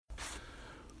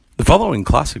following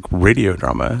classic radio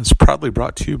drama is proudly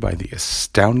brought to you by the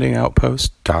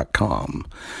AstoundingOutpost.com.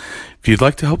 If you'd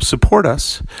like to help support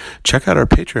us, check out our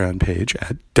Patreon page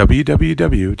at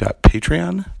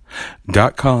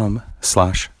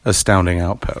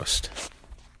www.patreon.com/astoundingoutpost.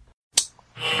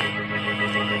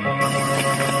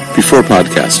 Before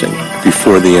podcasting,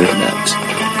 before the internet,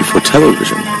 before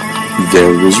television,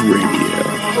 there was radio.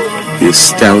 The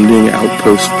Astounding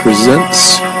Outpost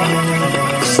presents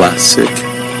Classic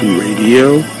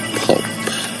Radio Pulp.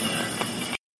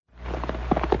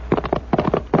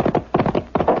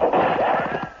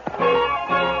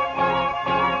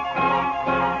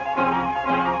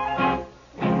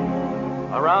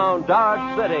 Around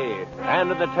Dodge City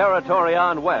and in the territory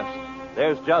on west,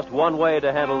 there's just one way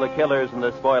to handle the killers and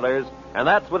the spoilers, and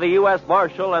that's with a U.S.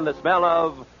 Marshal and the smell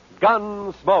of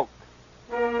Gunsmoke.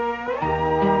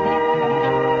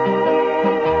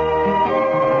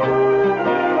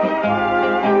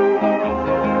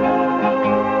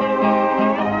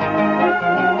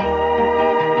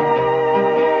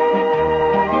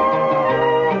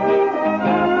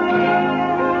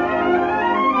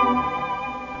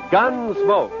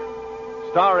 Gunsmoke,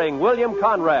 starring William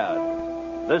Conrad.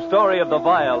 The story of the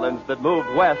violence that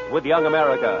moved west with young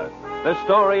America. The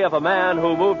story of a man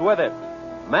who moved with it.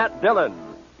 Matt Dillon,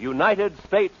 United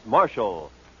States Marshal.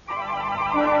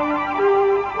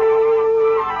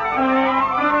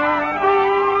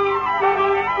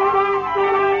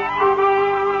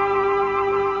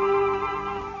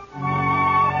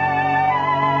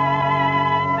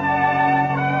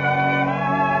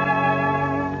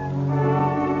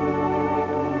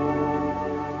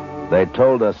 They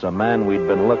told us a man we'd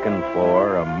been looking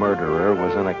for, a murderer,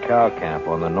 was in a cow camp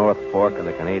on the North Fork of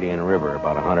the Canadian River,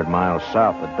 about 100 miles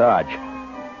south of Dodge.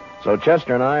 So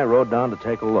Chester and I rode down to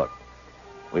take a look.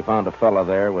 We found a fella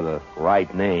there with a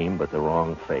right name but the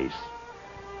wrong face.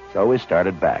 So we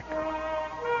started back.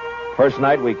 First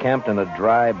night we camped in a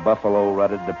dry,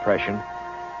 buffalo-rutted depression.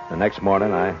 The next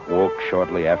morning I woke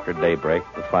shortly after daybreak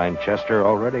to find Chester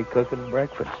already cooking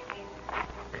breakfast.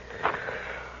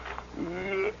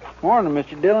 Morning,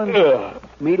 Mr. Dillon.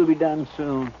 Meat'll be done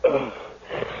soon.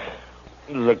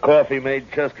 Is the coffee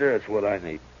made, Chester? That's what I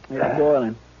need. It's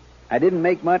boiling. I didn't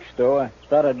make much, though. I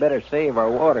thought I'd better save our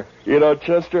water. You know,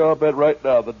 Chester, I'll bet right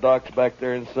now the doc's back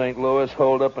there in St. Louis,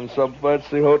 holed up in some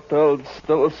fancy hotel and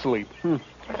still asleep.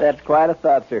 That's quite a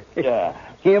thought, sir. Yeah.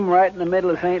 Him right in the middle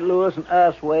of St. Louis and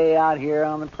us way out here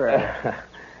on the prairie.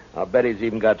 I'll bet he's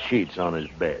even got sheets on his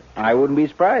bed. I wouldn't be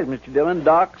surprised, Mr. Dillon.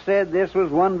 Doc said this was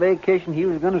one vacation he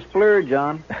was going to splurge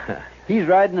on. He's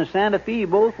riding the Santa Fe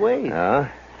both ways. Huh?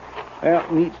 Well,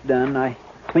 meat's done. I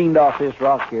cleaned off this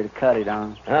rock here to cut it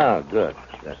on. Oh, good.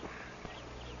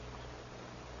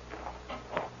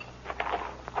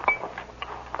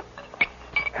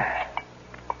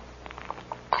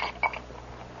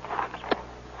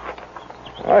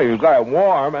 Oh, you got it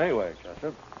warm anyway,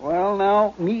 Chester. Well,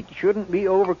 now, meat shouldn't be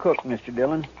overcooked, Mr.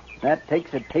 Dillon. That takes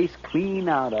the taste clean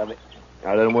out of it.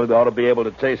 Now, then we ought to be able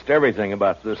to taste everything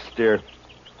about this steer.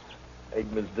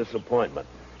 Eggman's disappointment.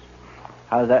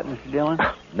 How's that, Mr. Dillon?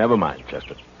 Never mind,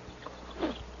 Chester.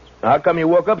 How come you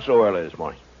woke up so early this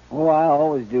morning? Oh, I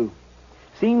always do.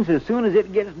 Seems as soon as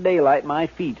it gets daylight, my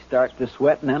feet start to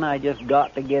sweat, and then I just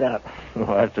got to get up. Well,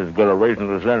 that's as good a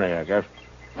reason as any, I guess.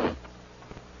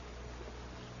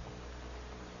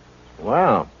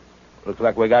 Wow. Looks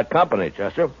like we got company,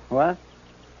 Chester. What?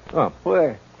 Oh.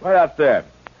 Where? Right out there.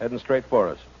 Heading straight for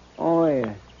us. Oh,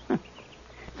 yeah.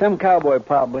 Some cowboy,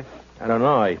 probably. I don't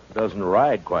know. He doesn't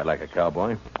ride quite like a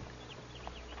cowboy.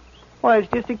 Why,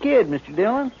 it's just a kid, Mr.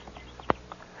 Dillon.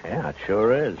 Yeah, it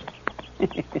sure is.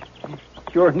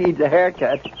 Sure needs a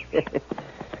haircut.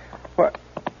 What?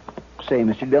 Say,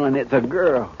 Mr. Dillon, it's a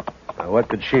girl. What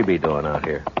could she be doing out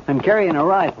here? I'm carrying a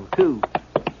rifle, too.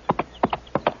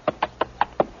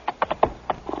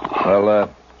 Well,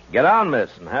 get on,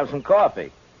 miss, and have some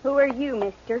coffee. Who are you,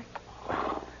 mister?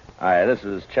 Hi, this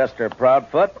is Chester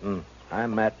Proudfoot, and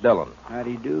I'm Matt Dillon. How do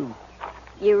you do?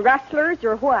 You rustlers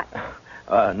or what?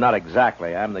 Not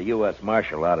exactly. I'm the U.S.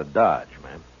 Marshal out of Dodge,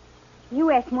 ma'am.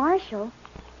 U.S. Marshal?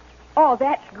 Oh,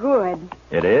 that's good.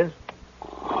 It is?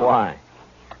 Why?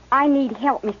 I need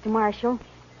help, Mr. Marshal.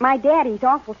 My daddy's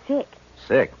awful sick.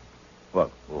 Sick?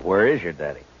 Well, where is your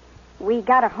daddy? We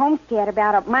got a homestead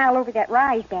about a mile over that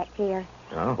rise back there.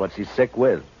 Oh, what's he sick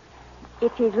with?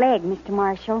 It's his leg, Mr.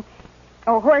 Marshal.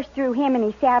 A horse threw him and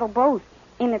his saddle both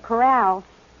in the corral,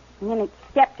 and then it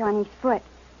stepped on his foot.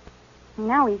 And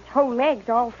now his whole leg's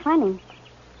all funny.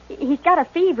 He's got a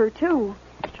fever, too.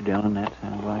 Mr. Dillon, that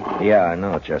sounds like it. Yeah, I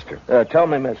know, Chester. Tell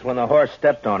me, miss, when the horse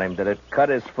stepped on him, did it cut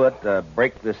his foot,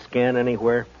 break the skin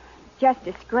anywhere? just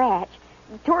a scratch.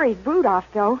 Tore his boot off,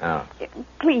 though. Oh.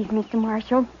 Please, Mr.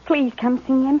 Marshall, please come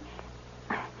see him.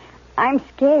 I'm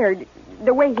scared,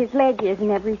 the way his leg is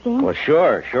and everything. Well,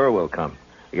 sure we'll come.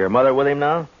 Your mother with him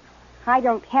now? I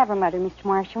don't have a mother, Mr.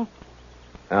 Marshall.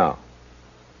 Oh.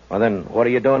 Well, then what are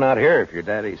you doing out here if your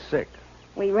daddy's sick?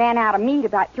 We ran out of meat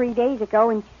about 3 days ago,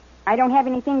 and I don't have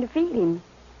anything to feed him.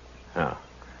 Oh.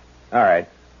 All right.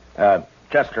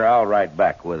 Chester, I'll ride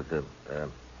back with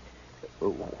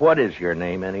what is your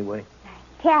name, anyway?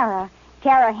 Tara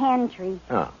Hantry.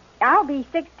 Oh. I'll be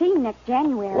 16 next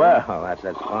January. Well,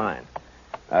 that's fine.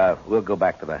 We'll go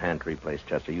back to the Hantry place,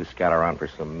 Chester. You scout around for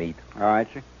some meat. All right,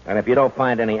 sir. And if you don't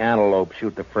find any antelope,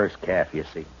 shoot the first calf you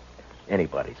see.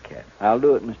 Anybody's calf. I'll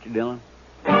do it, Mr. Dillon.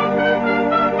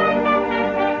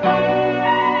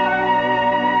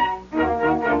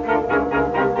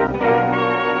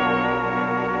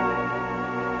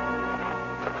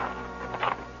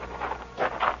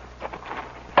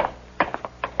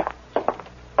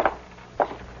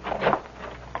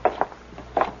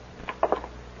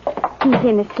 He's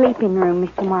in the sleeping room,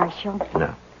 Mr. Marshall.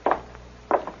 No.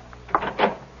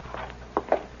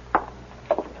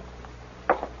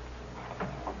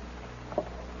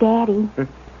 Daddy.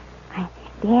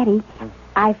 Daddy,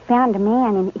 I found a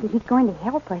man, and he's going to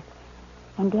help us.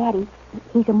 And, Daddy,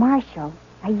 he's a marshal,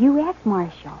 a U.S.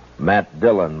 marshal. Matt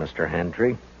Dillon, Mr.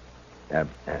 Hantry. How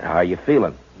are you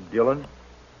feeling? Dillon?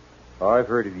 I've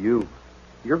heard of you.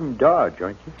 You're from Dodge,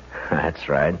 aren't you? That's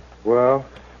right. Well,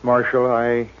 Marshal,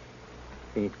 I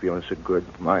ain't feeling so good.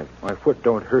 My foot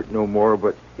don't hurt no more,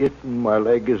 but my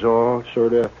leg is all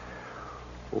sort of,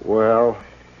 well,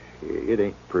 it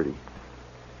ain't pretty.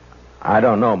 I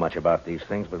don't know much about these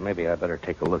things, but maybe I better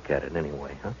take a look at it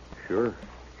anyway, huh?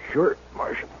 Sure,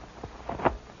 Marshal.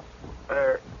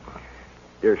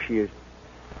 There she is.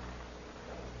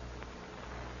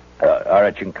 All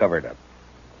right, you can cover it up.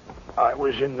 I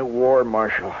was in the war,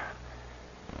 Marshal.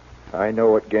 I know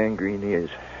what gangrene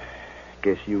is.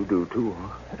 Guess you do, too,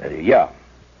 huh? Yeah.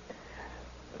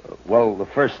 Well, the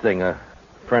first thing, a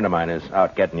friend of mine is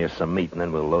out getting you some meat, and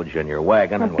then we'll load you in your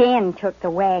wagon. Well, Ben took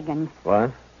the wagon.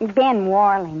 What? Ben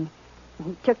Warling.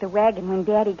 He took the wagon when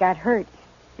Daddy got hurt.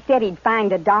 Said he'd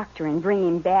find a doctor and bring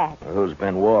him back. Well, who's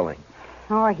Ben Walling?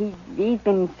 Oh, he's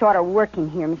been sort of working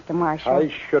here, Mr. Marshall.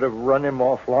 I should have run him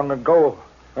off long ago.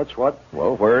 That's what.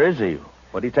 Well, where is he?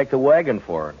 What'd he take the wagon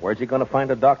for? Where's he going to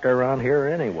find a doctor around here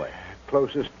anyway?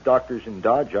 Closest doctor's in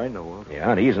Dodge I know of.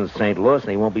 Yeah, and he's in St. Louis,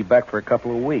 and he won't be back for a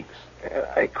couple of weeks.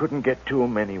 I couldn't get to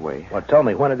him anyway. Well, tell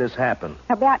me, when did this happen?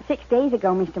 About 6 days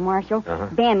ago, Mr. Marshall. Uh-huh.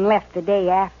 Ben left the day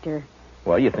after.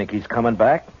 Well, you think he's coming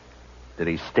back? Did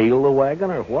he steal the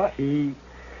wagon or what? He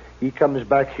comes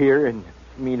back here and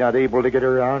me not able to get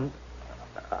around.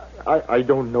 I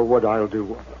don't know what I'll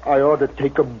do. I ought to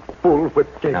take a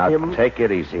bullwhip to now, him. Take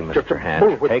it easy, Mr.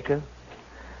 Hans. Take it.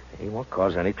 He won't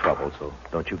cause any trouble, so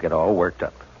don't you get all worked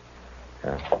up.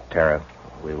 Tara,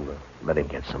 we'll let him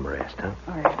get some rest, huh?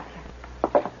 All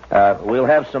right. We'll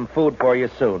have some food for you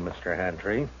soon, Mr.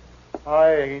 Hantry.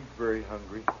 I ain't very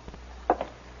hungry.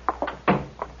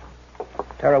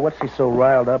 Tara, what's he so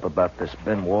riled up about this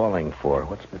Ben Walling for?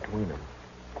 What's between them?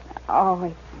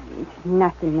 Oh, it's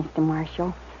nothing, Mr.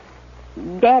 Marshall.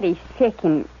 Daddy's sick,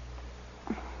 and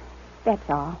that's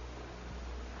all.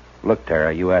 Look,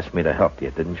 Tara, you asked me to help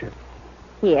you, didn't you?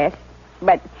 Yes,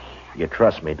 but... You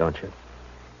trust me, don't you?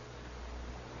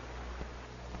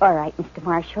 All right, Mr.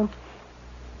 Marshall.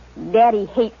 Daddy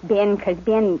hates Ben because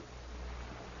Ben...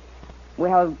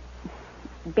 Well,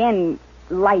 Ben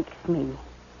likes me.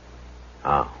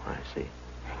 Oh, I see.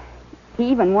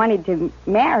 He even wanted to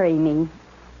marry me.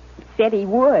 Said he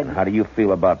would. How do you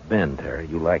feel about Ben, Tara?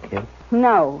 You like him?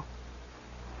 No.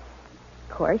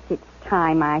 Of course, it's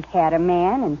time I had a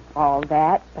man and all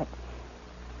that, but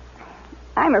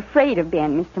I'm afraid of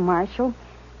Ben, Mr. Marshall.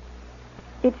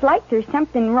 It's like there's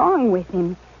something wrong with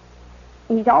him.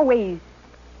 He's always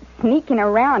sneaking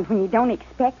around when you don't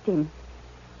expect him.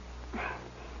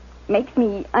 Makes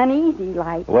me uneasy,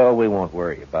 like. Well, we won't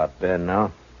worry about Ben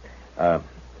now.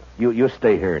 You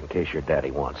stay here in case your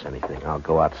daddy wants anything. I'll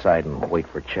go outside and wait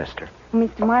for Chester.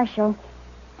 Mr. Marshall.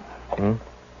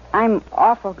 I'm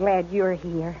awful glad you're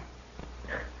here.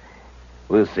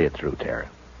 We'll see it through, Tara.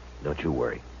 Don't you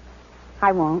worry.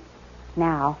 I won't.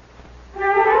 Now.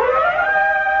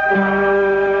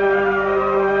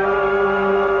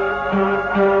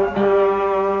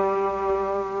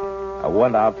 I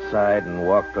went outside and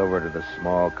walked over to the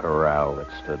small corral that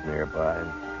stood nearby.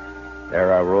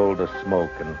 There I rolled a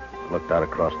smoke and looked out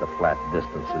across the flat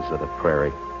distances of the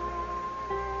prairie.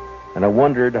 And I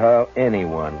wondered how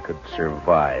anyone could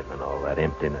survive in all that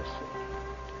emptiness.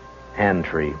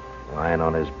 Hantry lying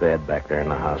on his bed back there in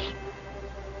the house.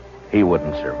 He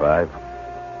wouldn't survive.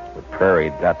 The prairie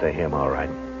had got to him all right.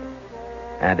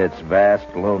 And its vast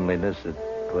loneliness had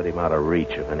put him out of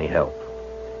reach of any help.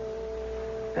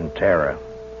 And Tara,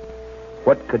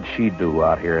 what could she do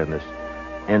out here in this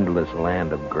endless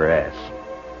land of grass?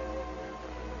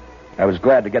 I was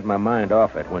glad to get my mind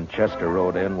off it when Chester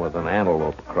rode in with an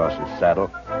antelope across his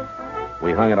saddle.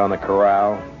 We hung it on the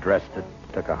corral, dressed it,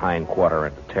 took a hind quarter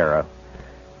into Tara,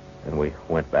 and we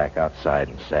went back outside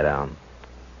and sat down.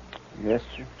 Yes,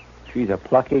 sir. She's a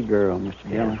plucky girl, Mr.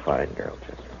 Dillon. Yeah, fine girl,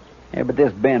 Chester. Yeah, but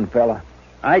this Ben fella,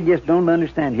 I just don't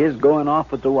understand his going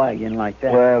off with the wagon like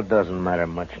that. Well, it doesn't matter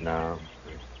much now.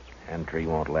 Entry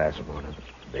won't last more than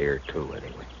a day or two,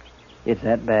 anyway. It's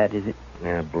that bad, is it?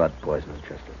 Yeah, blood poisoning,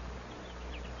 Chester.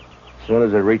 As soon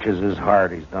as it reaches his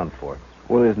heart, he's done for.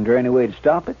 Well, isn't there any way to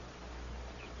stop it?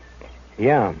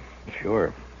 Yeah,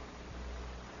 sure.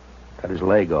 Cut his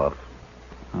leg off.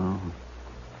 Oh.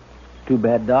 Too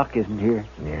bad Doc isn't here.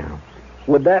 Yeah.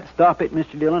 Would that stop it,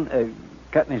 Mr. Dillon?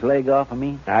 Cutting his leg off, I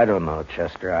mean? I don't know,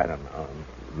 Chester. I don't know.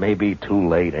 Maybe too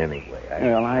late anyway.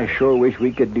 Well, I sure wish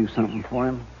we could do something for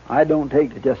him. I don't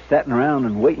take to just sitting around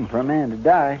and waiting for a man to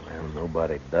die. Well,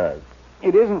 nobody does.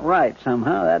 It isn't right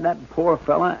somehow. That poor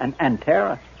fella and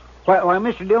Tara. Why,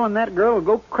 Mr. Dillon, that girl will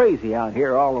go crazy out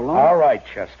here all alone. All right,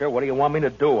 Chester. What do you want me to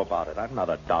do about it? I'm not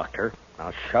a doctor.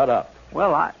 Now shut up.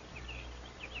 Well,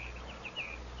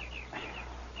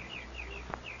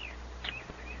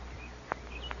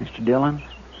 Mr. Dillon,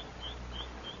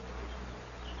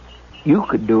 you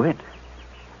could do it.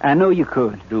 I know you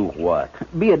could. Do what?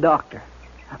 Be a doctor.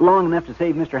 Long enough to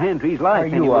save Mr. Hantree's life. Are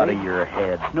you anyway. out of your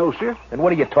head? No, sir. And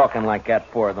what are you talking like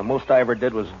that for? The most I ever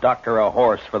did was doctor a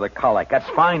horse for the colic. That's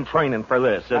fine training for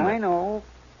this, isn't it? I know.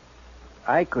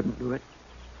 I couldn't do it.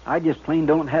 I just plain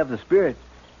don't have the spirit.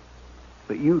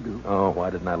 But you do. Oh, why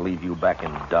didn't I leave you back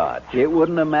in Dodge? It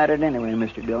wouldn't have mattered anyway,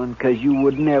 Mr. Dillon, because you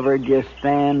would never just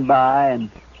stand by and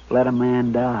let a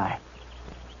man die.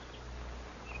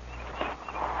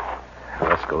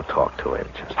 Let's go talk to him,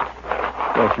 Chester.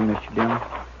 Yes, sir, Mr. Dillon.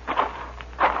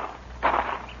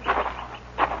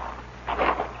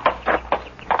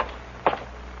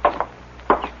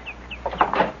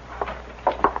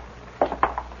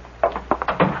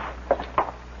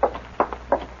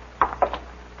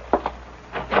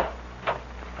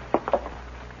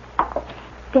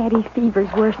 Daddy's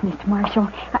fever's worse, Mr. Marshall.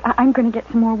 I'm going to get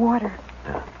some more water.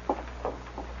 Yeah.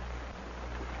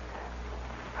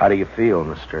 How do you feel,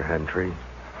 Mr. Hantry?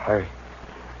 I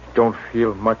don't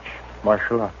feel much,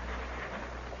 Marshal.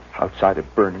 Outside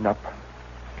of burning up.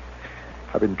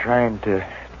 I've been trying to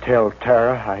tell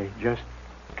Tara I just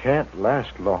can't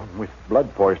last long with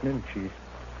blood poisoning. She's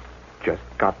just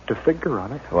got to figure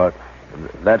on it. Well,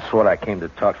 that's what I came to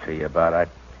talk to you about.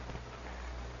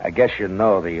 I guess you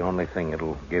know the only thing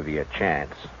that'll give you a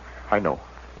chance. I know.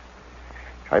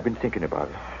 I've been thinking about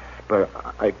it. But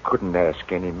I couldn't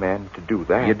ask any man to do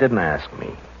that. You didn't ask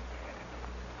me.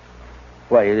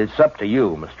 Well, it's up to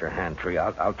you, Mr. Hantry.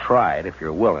 I'll try it if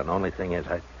you're willing. Only thing is,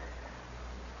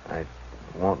 I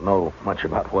won't know much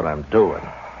about what I'm doing.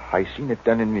 I seen it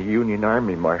done in the Union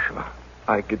Army, Marshal.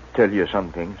 I could tell you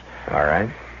some things. All right.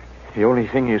 The only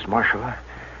thing is, Marshal,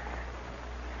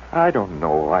 I don't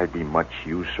know I'd be much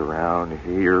use around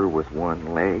here with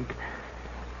one leg.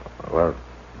 Well,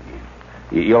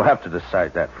 you'll have to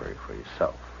decide that for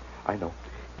yourself. I know.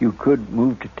 You could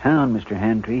move to town, Mr.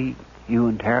 Hantry, you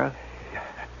and Tara.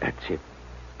 That's it,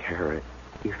 Tara.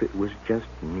 If it was just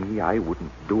me, I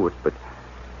wouldn't do it, but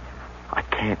I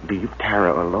can't leave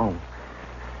Tara alone.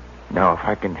 Now, if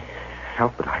I can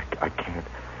help it, I can't.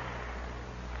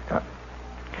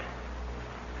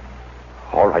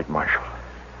 All right, Marshal.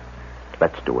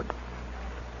 Let's do it.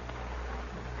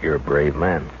 You're a brave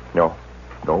man. No,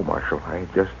 Marshal. I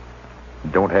just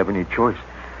don't have any choice.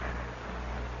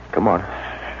 Come on.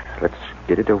 Let's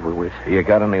get it over with. You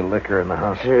got any liquor in the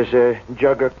house? There's a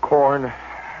jug of corn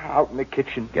out in the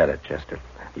kitchen. Get it, Chester.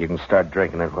 You can start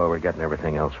drinking it while we're getting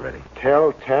everything else ready.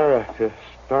 Tell Tara to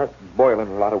start boiling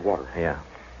a lot of water. Yeah.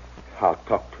 I'll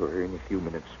talk to her in a few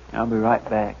minutes. I'll be right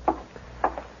back.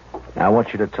 Now, I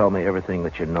want you to tell me everything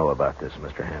that you know about this,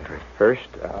 Mr. Hantry. First,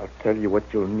 I'll tell you what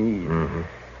you'll need. Mm-hmm.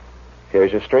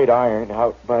 There's a straight iron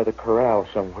out by the corral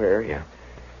somewhere. Yeah.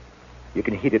 You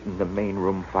can heat it in the main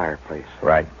room fireplace.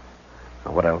 Right.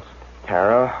 Now, what else?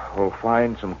 Tara will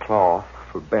find some cloth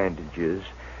for bandages.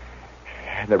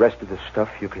 And the rest of the stuff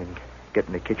you can get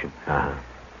in the kitchen. Uh-huh.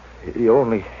 The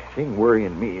only thing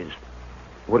worrying me is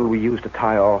what'll we use to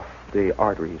tie off the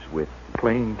arteries with?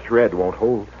 Plain thread won't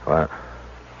hold. Well,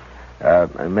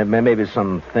 maybe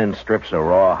some thin strips of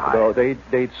rawhide. No,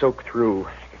 they'd soak through.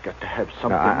 got to have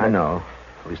something. I know.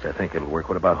 At least I think it'll work.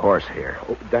 What about horsehair?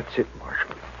 Oh, that's it,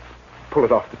 Marshal. Pull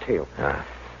it off the tail. Ah.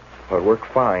 It'll work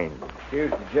fine.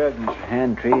 Here's the jug, Mr.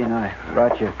 Handtree, and I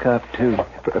brought you a cup, too.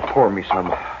 Pour me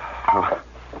some. I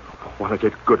want to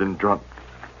get good and drunk.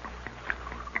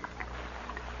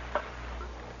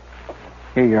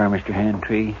 Here you are, Mr.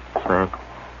 Handtree. Thanks.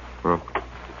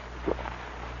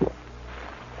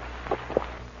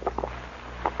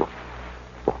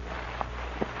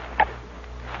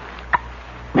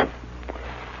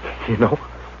 You know,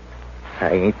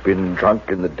 I ain't been drunk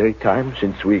in the daytime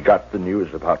since we got the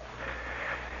news about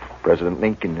President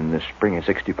Lincoln in the spring of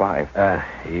 65.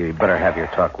 You better have your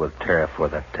talk with Tara before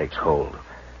that takes hold.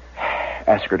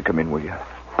 Ask her to come in, will you?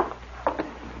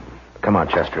 Come on,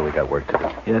 Chester. We got work to do.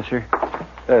 Yes, sir.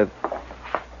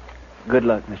 Good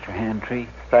luck, Mr. Handtree.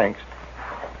 Thanks.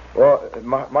 Well,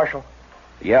 Marshal.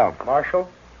 Yeah. Marshal,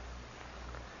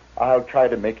 I'll try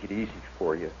to make it easy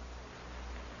for you.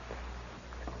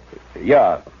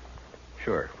 Yeah.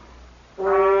 Sure.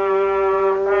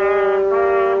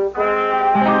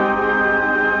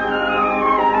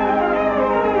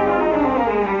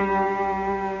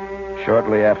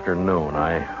 Shortly after noon,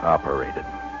 I operated.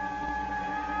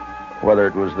 Whether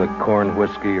it was the corn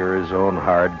whiskey or his own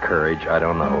hard courage, I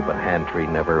don't know, but Handtree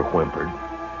never whimpered.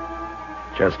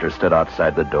 Chester stood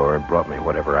outside the door and brought me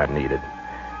whatever I needed.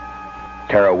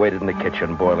 Tara waited in the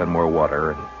kitchen, boiling more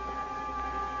water and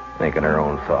thinking her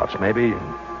own thoughts. Maybe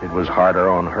it was harder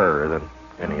on her than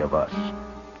any of us.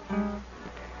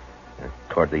 And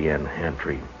toward the end,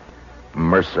 Handtree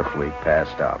mercifully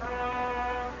passed out.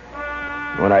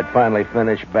 When I'd finally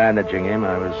finished bandaging him,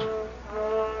 I was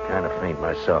kind of faint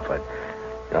myself. I'd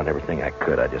done everything I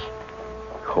could. I just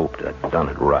hoped I'd done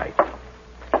it right.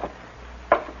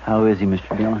 How is he,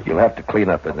 Mr. Dillon? You'll have to clean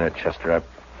up in there, Chester. I've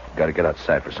got to get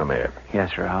outside for some air.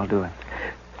 Yes, sir, I'll do it.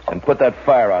 And put that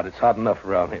fire out. It's hot enough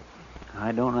around here.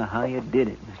 I don't know how you did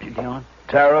it, Mr. Dillon.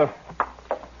 Tara?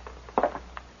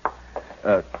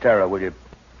 Tara, will you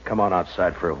come on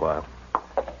outside for a while?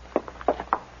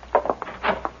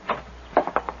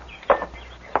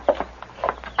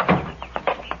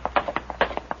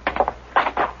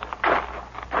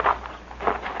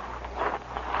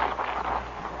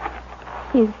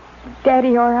 Is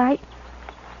Daddy all right?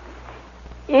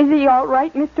 Is he all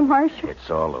right, Mr. Marshall? It's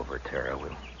all over, Tara.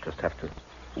 We'll just have to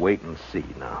wait and see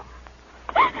now.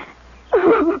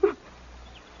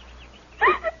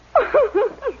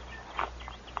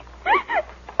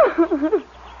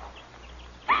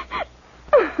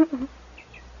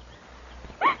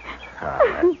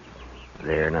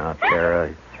 There now,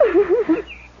 Tara.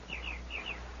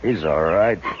 He's all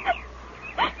right.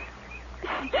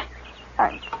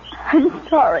 I'm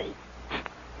sorry,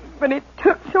 but it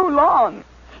took so long.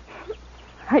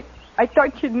 I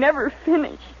thought you'd never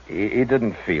finish. He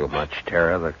didn't feel much,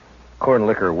 Tara. The corn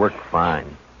liquor worked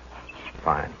fine.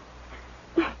 Fine.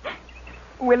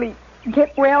 Will he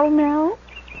get well now?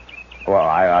 Well,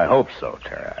 I hope so,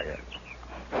 Tara.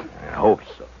 I hope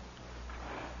so.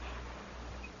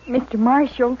 Mr.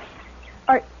 Marshall,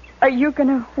 are you going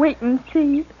to wait and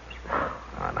see?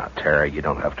 Oh, now, Tara, you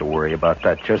don't have to worry about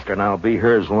that, Chester, and I'll be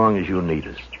here as long as you need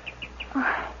us.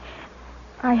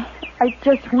 I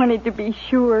just wanted to be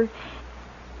sure.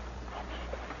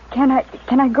 Can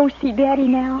I go see Daddy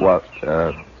now? Well,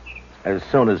 as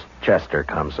soon as Chester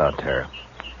comes out, Tara,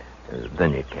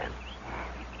 then you can.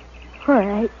 All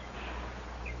right.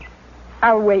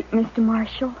 I'll wait, Mr.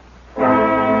 Marshall.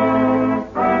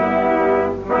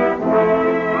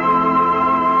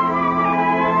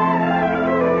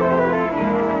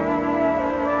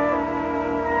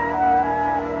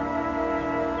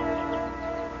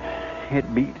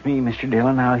 It beats me, Mr.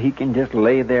 Dillon, how he can just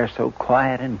lay there so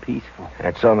quiet and peaceful.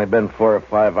 It's only been 4 or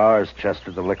 5 hours,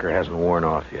 Chester. The liquor hasn't worn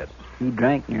off yet. He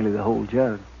drank nearly the whole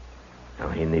jug. No,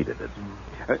 he needed it.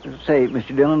 Say,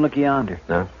 Mr. Dillon, look yonder.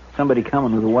 Huh? Somebody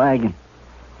coming with a wagon.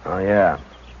 Oh, yeah.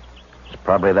 It's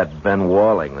probably that Ben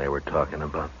Walling they were talking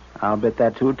about. I'll bet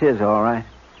that's who it is, all right.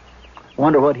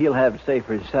 Wonder what he'll have to say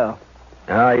for himself.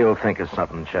 Ah, you'll think of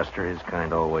something, Chester. His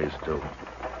kind always do.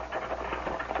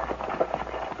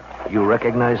 You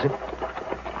recognize him?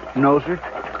 No, sir.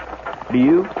 Do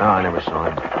you? Oh, I never saw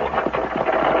him before.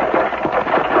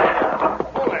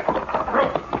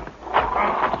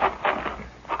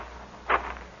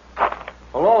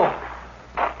 Hello.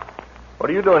 What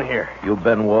are you doing here? You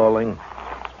Ben Walling?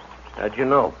 How'd you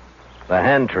know? The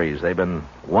Handtrees, they've been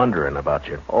wondering about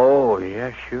you. Oh,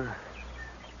 yeah, sure.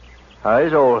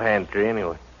 How's old Handtree,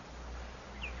 anyway?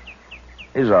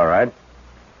 He's all right.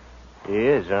 He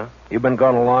is, huh? You've been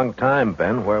gone a long time,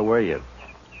 Ben. Where were you?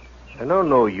 I don't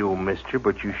know you, mister,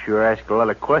 but you sure ask a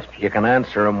lot of questions. You can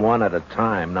answer them one at a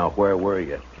time. Now, where were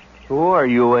you? Who are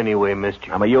you anyway,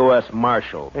 mister? I'm a U.S.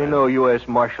 Marshal. Ain't no U.S.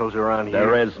 Marshals around here.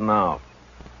 There is now.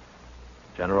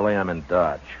 Generally, I'm in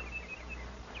Dodge.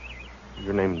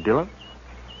 Your name Dillon?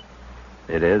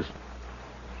 It is.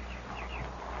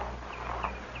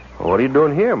 Well, what are you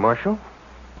doing here, Marshal?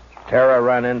 Tara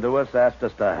ran into us, asked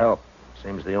us to help.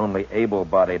 Seems the only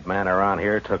able-bodied man around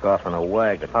here took off in a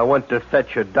wagon. I went to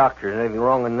fetch a doctor. Anything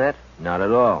wrong in that? Not at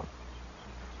all.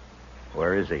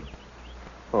 Where is he?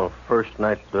 Well, first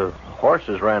night the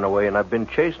horses ran away, and I've been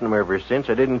chasing them ever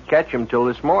since. I didn't catch him till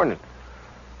this morning.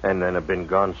 And then I've been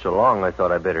gone so long, I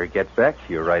thought I'd better get back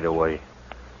to you right away.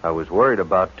 I was worried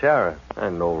about Tara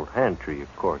and old Hantry,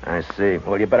 of course. I see.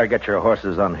 Well, you better get your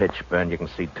horses unhitched, Ben. You can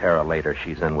see Tara later.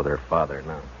 She's in with her father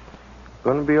now.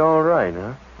 Gonna be all right,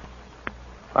 huh?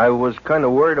 I was kind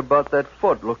of worried about that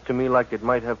foot. Looked to me like it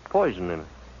might have poison in it.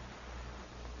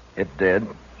 It did.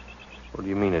 What do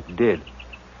you mean it did?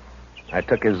 I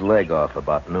took his leg off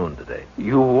about noon today.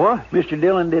 You what? Mr.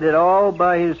 Dillon did it all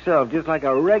by himself, just like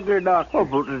a regular doctor. Oh,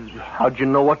 but how'd you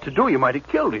know what to do? You might have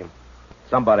killed him.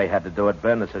 Somebody had to do it,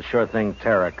 Ben. It's a sure thing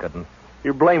Tara couldn't.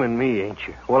 You're blaming me, ain't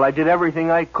you? Well, I did everything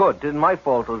I could. Didn't my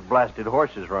fault those blasted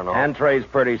horses run off. Antray's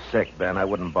pretty sick, Ben. I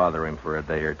wouldn't bother him for a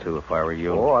day or two if I were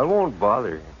you. Oh, I won't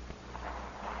bother you.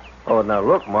 Oh, now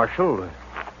look, Marshal.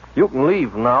 You can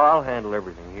leave now. I'll handle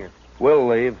everything here. We'll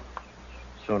leave.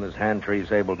 As soon as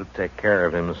Hantry's able to take care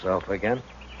of himself again.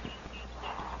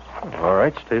 All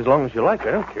right, stay as long as you like.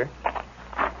 I don't care.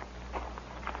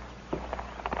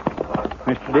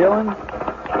 Mr. Dillon,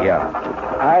 Yeah.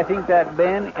 I think that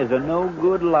Ben is a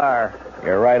no-good liar.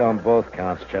 You're right on both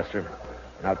counts, Chester.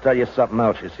 And I'll tell you something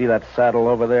else. You see that saddle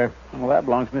over there? Well, that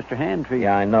belongs to Mr. Hantry.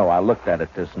 Yeah, I know. I looked at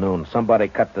it this noon. Somebody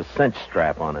cut the cinch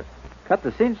strap on it. Cut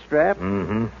the cinch strap?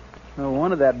 Mm-hmm. No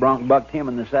wonder that bronc bucked him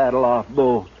in the saddle off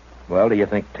both. Well, do you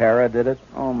think Tara did it?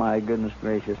 Oh, my goodness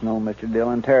gracious, no, Mr.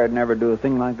 Dillon. Tara'd never do a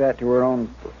thing like that to her own...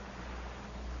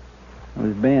 It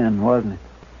was Ben, wasn't it?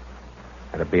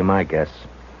 That'd be my guess.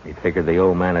 He figured the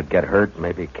old man would get hurt,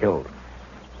 maybe killed.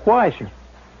 Why, sir?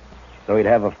 So he'd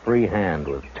have a free hand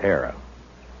with Tara.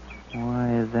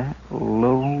 Why, that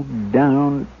low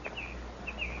down...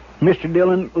 Mr.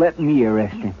 Dillon, let me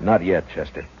arrest him. Not yet,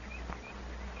 Chester.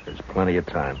 There's plenty of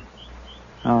time.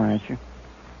 All right, sir.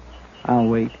 I'll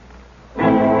wait.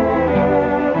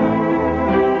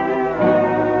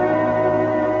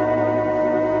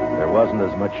 There wasn't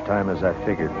as much time as I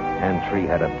figured. Hantry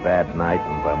had a bad night,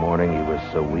 and by morning he was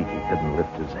so weak he couldn't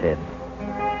lift his head.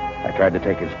 I tried to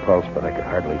take his pulse, but I could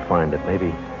hardly find it.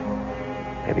 Maybe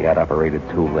I'd operated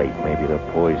too late. Maybe the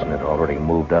poison had already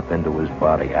moved up into his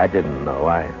body. I didn't know.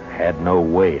 I had no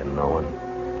way of knowing.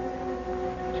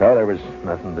 So there was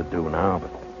nothing to do now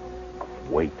but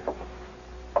wait.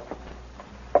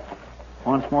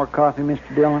 Want some more coffee,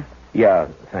 Mr. Dillon? Yeah,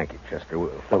 thank you, Chester.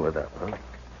 We'll fill it up, huh?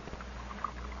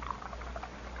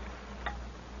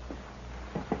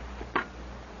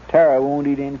 Tara won't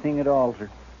eat anything at all, sir.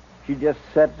 She just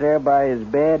sat there by his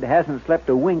bed, hasn't slept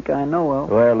a wink I know of.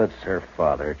 Well, it's her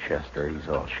father, Chester. He's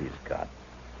all she's got.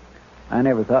 I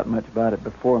never thought much about it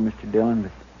before, Mr. Dillon,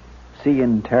 but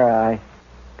seeing Tara, I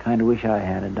kind of wish I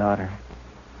had a daughter.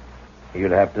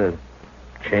 You'd have to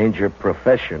change your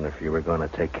profession if you were going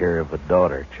to take care of a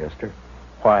daughter, Chester.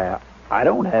 Why, I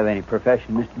don't have any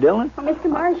profession, Mr. Dillon. Oh, Mr.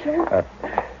 Marshall.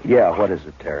 Yeah, what is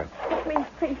it, Tara?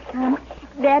 Please come.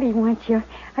 Daddy wants you.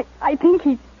 I think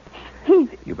he's...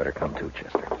 You better come too,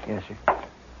 Chester. Yes, sir.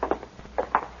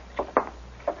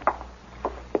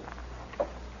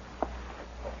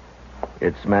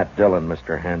 It's Matt Dillon,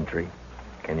 Mr. Hantry.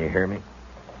 Can you hear me?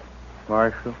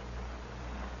 Marshal,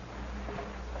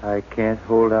 I can't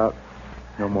hold out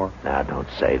no more. Now, don't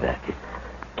say that. You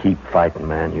keep fighting,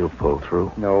 man. You'll pull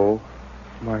through. No,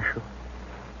 Marshal.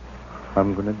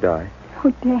 I'm going to die.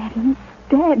 Oh,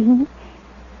 Daddy.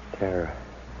 Tara.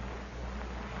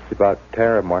 It's about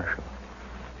Tara, Marshal.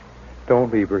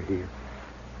 Don't leave her here.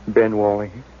 Ben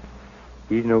Walling,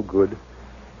 he's no good.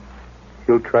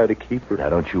 He'll try to keep her. Now,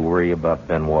 don't you worry about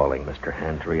Ben Walling, Mr.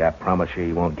 Hantry. I promise you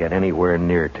he won't get anywhere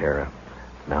near Tara.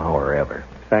 Now or ever.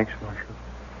 Thanks, Marshal.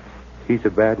 He's a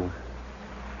bad one.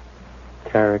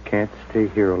 Tara can't stay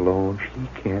here alone.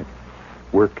 She can't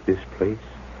work this place.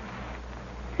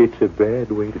 It's a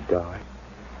bad way to die.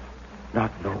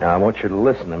 Not knowing. Now, I want you to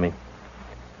listen to me.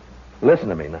 Listen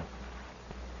to me now.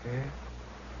 Yeah?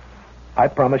 I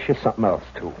promise you something else,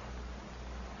 too.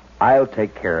 I'll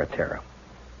take care of Tara.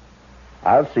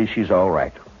 I'll see she's all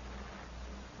right.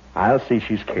 I'll see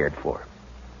she's cared for.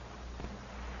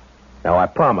 Now, I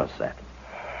promise that.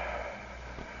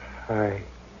 I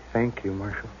thank you,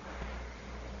 Marshal.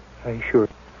 Are you sure?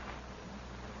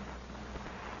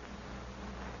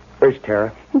 Where's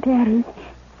Tara? Daddy,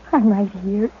 I'm right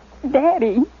here.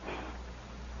 Daddy.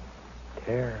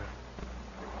 Tara.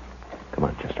 Come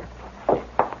on, Chester.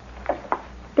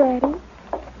 Daddy.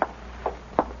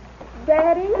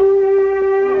 Daddy.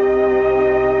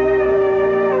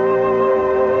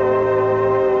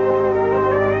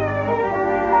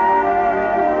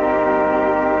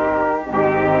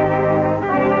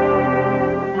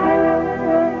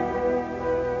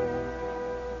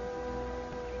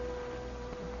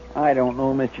 I don't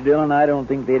know, Mr. Dillon. I don't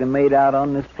think they'd have made out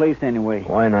on this place anyway.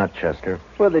 Why not, Chester?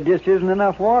 Well, there just isn't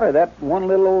enough water. That one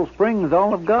little old spring's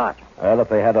all they've got. Well, if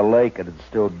they had a lake, it'd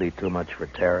still be too much for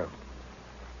Tara.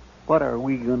 What are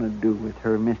we going to do with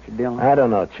her, Mr. Dillon? I don't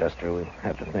know, Chester. We'll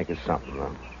have to think of something,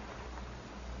 though.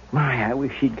 My, I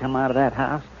wish she'd come out of that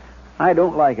house. I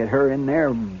don't like it, her in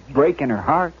there breaking her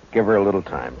heart. Give her a little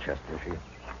time, Chester.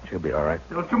 She'll be all right.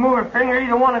 Don't you move a finger,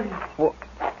 either one of you. Well,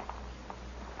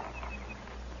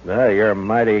 Well, you're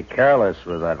mighty careless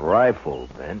with that rifle,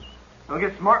 Ben. Don't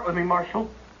get smart with me, Marshal.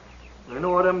 I know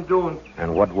what I'm doing.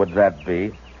 And what would that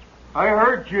be? I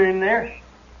heard you in there.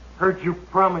 Heard you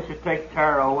promise to take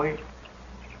Tara away.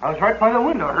 I was right by the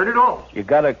window. I heard it all. You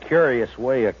got a curious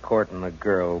way of courting a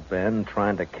girl, Ben,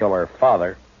 trying to kill her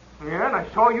father. Yeah, and I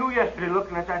saw you yesterday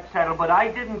looking at that saddle, but I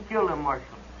didn't kill him, Marshal.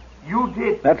 You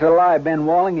did. that's a lie, Ben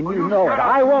Walling, and Well, you you know shut it. up.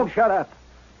 I won't shut up.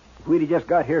 If we'd have just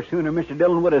got here sooner, Mr.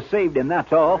 Dillon would have saved him,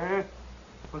 that's all. Well,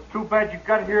 it's too bad you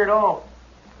got here at all.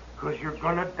 Because you're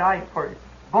going to die for it.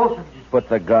 Both of you. Put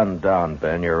the gun down,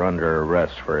 Ben. You're under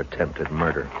arrest for attempted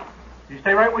murder. You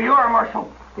stay right where you are,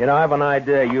 Marshal. You know, I have an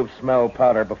idea you've smelled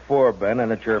powder before, Ben,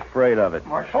 and that you're afraid of it.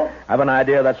 Marshal? I have an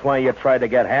idea that's why you tried to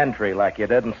get hand-tree like you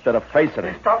did instead of facing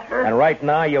it. Stop there. And right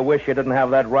now you wish you didn't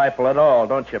have that rifle at all,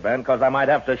 don't you, Ben? Because I might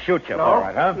have to shoot you for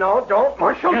it, huh? No, don't,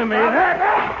 Marshal. Give me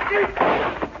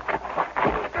that.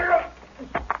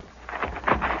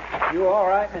 You all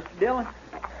right, Mr. Dillon?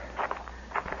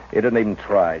 He didn't even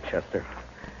try, Chester.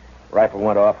 Rifle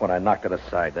went off when I knocked it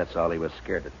aside. That's all. He was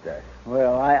scared to death.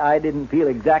 Well, I didn't feel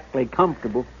exactly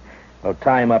comfortable. Well,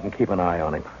 tie him up and keep an eye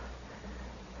on him.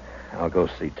 I'll go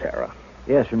see Tara.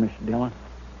 Yes, sir, Mr. Dillon.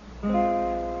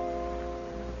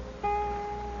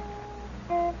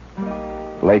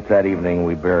 Late that evening,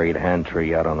 we buried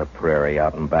Hand-Tree out on the prairie,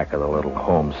 out in back of the little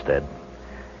homestead.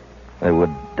 They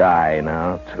would die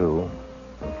now, too,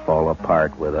 and fall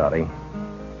apart without him.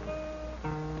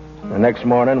 The next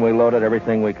morning, we loaded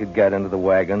everything we could get into the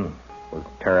wagon. With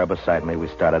Tara beside me, we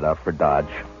started out for Dodge.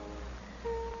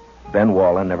 Ben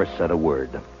Wallen never said a word.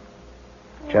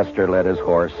 Chester led his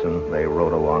horse, and they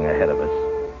rode along ahead of us.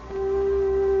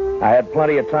 I had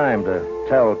plenty of time to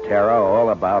tell Tara all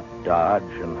about Dodge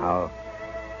and how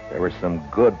there were some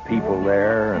good people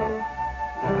there and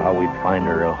how we'd find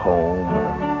her a home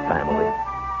and a family.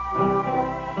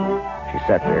 She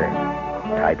sat there,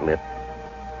 tight-lipped.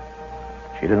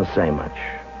 She didn't say much,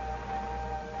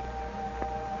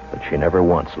 but she never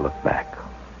once looked back.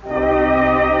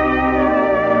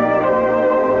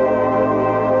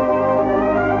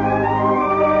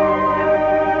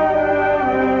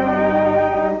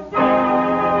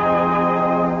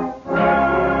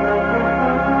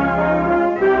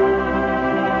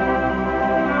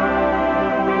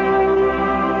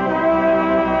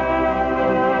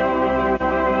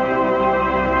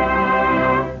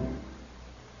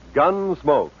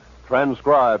 Gunsmoke,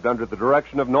 transcribed under the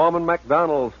direction of Norman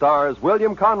Macdonnell, stars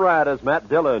William Conrad as Matt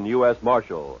Dillon, U.S.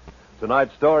 Marshal.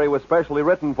 Tonight's story was specially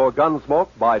written for Gunsmoke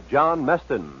by John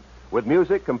Meston, with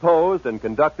music composed and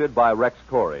conducted by Rex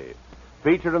Corey.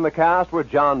 Featured in the cast were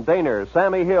John Daner,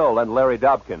 Sammy Hill, and Larry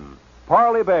Dobkin.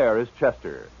 Parley Bear is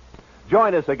Chester.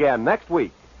 Join us again next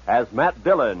week as Matt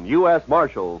Dillon, U.S.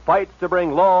 Marshal, fights to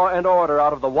bring law and order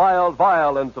out of the wild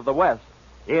violence of the West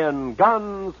in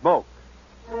Gunsmoke.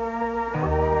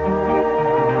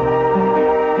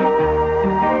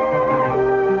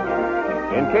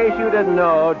 In case you didn't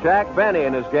know, Jack Benny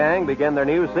and his gang begin their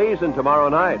new season tomorrow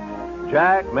night.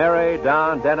 Jack, Mary,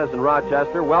 Don, Dennis, and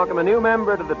Rochester welcome a new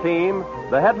member to the team,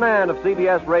 the head man of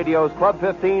CBS Radio's Club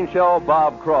 15 show,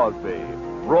 Bob Crosby.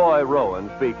 Roy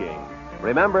Rowan speaking.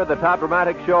 Remember, the top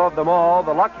dramatic show of them all,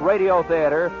 the Lux Radio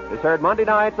Theater, is heard Monday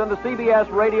nights on the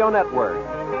CBS Radio Network.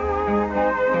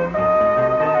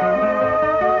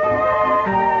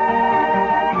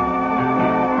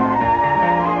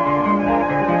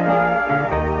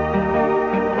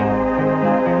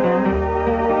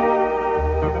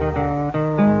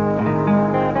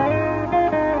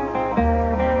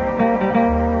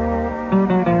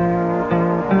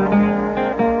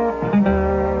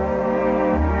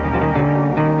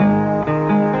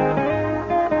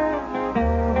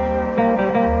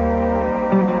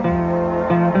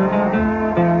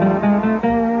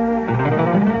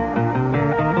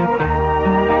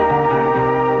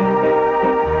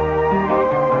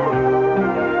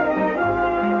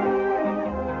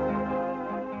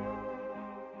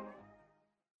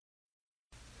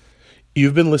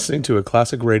 You've been listening to a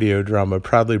classic radio drama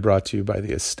proudly brought to you by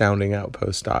the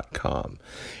AstoundingOutpost.com.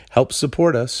 Help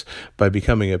support us by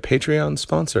becoming a Patreon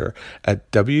sponsor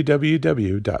at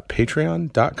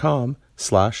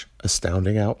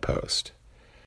www.patreon.com/astoundingoutpost.